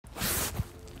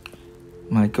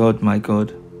my God,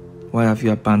 why have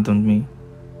you abandoned me?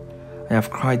 I have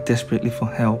cried desperately for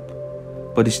help,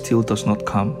 but it still does not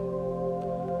come.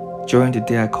 During the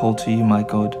day I call to you, my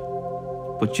God,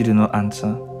 but you do not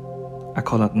answer. I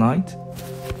call at night,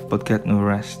 but get no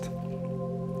rest.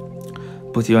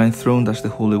 But you are enthroned as the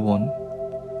Holy One,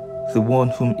 the one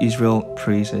whom Israel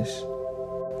praises.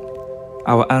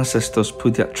 Our ancestors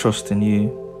put their trust in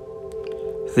you.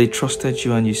 They trusted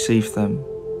you and you saved them.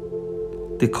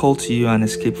 They called to you and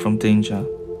escaped from danger.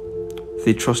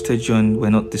 They trusted you and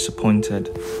were not disappointed.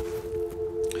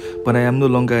 But I am no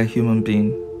longer a human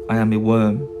being. I am a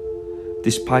worm,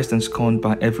 despised and scorned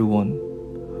by everyone.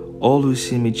 All who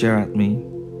see me jeer at me.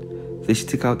 They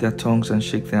stick out their tongues and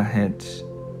shake their heads.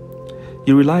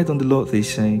 You relied on the Lord, they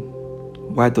say.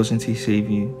 Why doesn't he save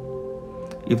you?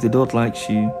 If the Lord likes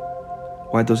you,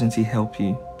 why doesn't he help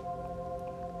you?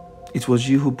 It was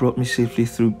you who brought me safely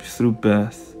through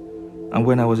birth, and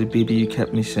when I was a baby you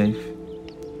kept me safe.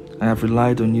 I have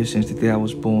relied on you since the day I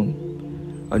was born,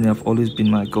 and you have always been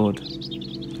my God.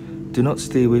 Do not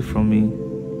stay away from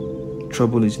me.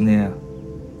 Trouble is near,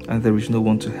 and there is no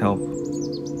one to help.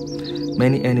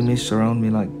 Many enemies surround me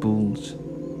like bulls.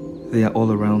 They are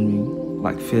all around me,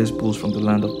 like fierce bulls from the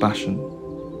land of Bashan.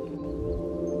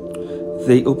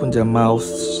 They open their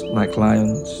mouths like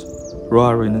lions,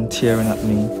 roaring and tearing at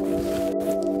me.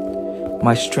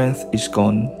 My strength is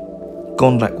gone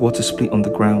like water split on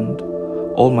the ground.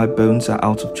 All my bones are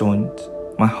out of joint.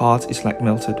 My heart is like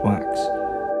melted wax.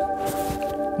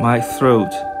 My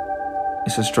throat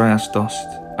is as dry as dust,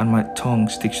 and my tongue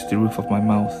sticks to the roof of my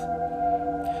mouth.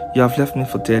 You have left me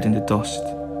for dead in the dust.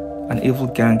 An evil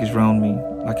gang is round me,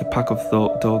 like a pack of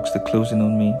dogs that close in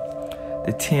on me.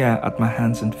 They tear at my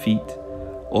hands and feet.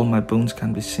 All my bones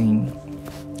can be seen.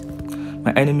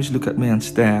 My enemies look at me and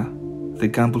stare. They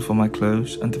gamble for my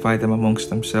clothes and divide them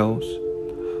amongst themselves.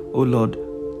 O Lord,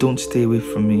 don't stay away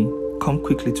from me. Come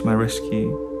quickly to my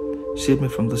rescue. Save me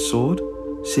from the sword.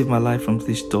 Save my life from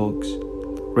these dogs.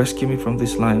 Rescue me from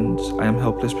these lions. I am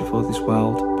helpless before these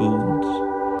wild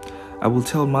bulls. I will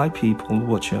tell my people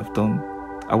what you have done.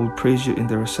 I will praise you in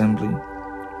their assembly.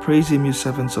 Praise him, you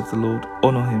servants of the Lord.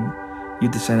 Honor him, you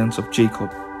descendants of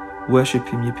Jacob. Worship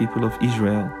him, you people of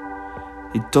Israel.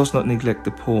 He does not neglect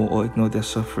the poor or ignore their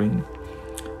suffering.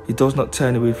 He does not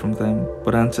turn away from them,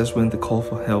 but answers when they call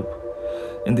for help.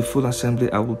 In the full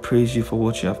assembly I will praise you for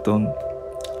what you have done.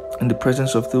 In the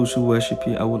presence of those who worship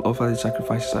you, I will offer the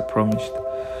sacrifices I promised.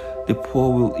 The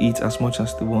poor will eat as much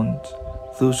as they want.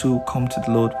 Those who come to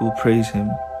the Lord will praise him.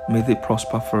 May they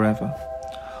prosper forever.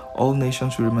 All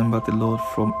nations will remember the Lord.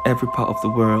 From every part of the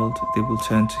world they will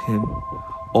turn to him.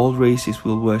 All races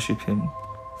will worship him.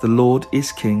 The Lord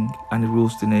is king, and he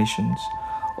rules the nations.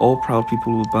 All proud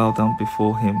people will bow down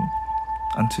before him,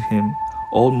 and to him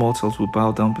all mortals will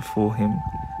bow down before him.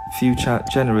 Future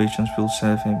generations will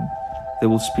serve him. They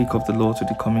will speak of the Lord to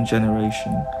the coming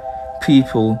generation.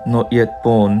 People not yet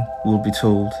born will be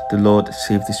told, the Lord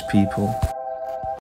saved his people.